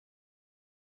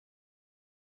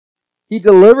He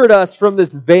delivered us from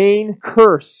this vain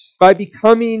curse by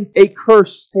becoming a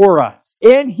curse for us.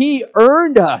 And He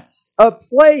earned us a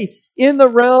place in the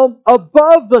realm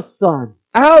above the sun,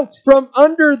 out from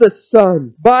under the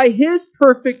sun, by His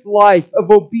perfect life of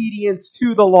obedience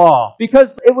to the law.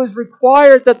 Because it was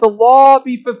required that the law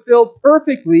be fulfilled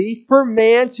perfectly for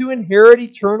man to inherit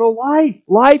eternal life.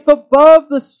 Life above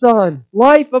the sun.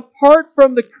 Life apart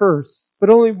from the curse. But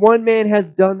only one man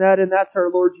has done that, and that's our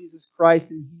Lord Jesus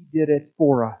Christ, and He did it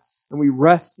for us. And we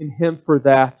rest in Him for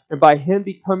that. And by Him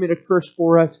becoming a curse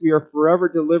for us, we are forever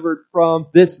delivered from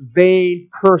this vain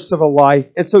curse of a life.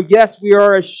 And so yes, we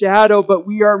are a shadow, but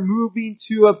we are moving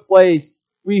to a place,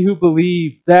 we who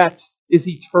believe, that is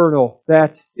eternal,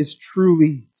 that is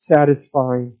truly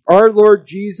satisfying. Our Lord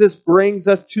Jesus brings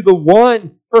us to the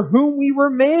one for whom we were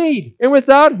made, and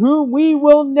without whom we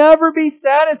will never be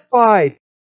satisfied.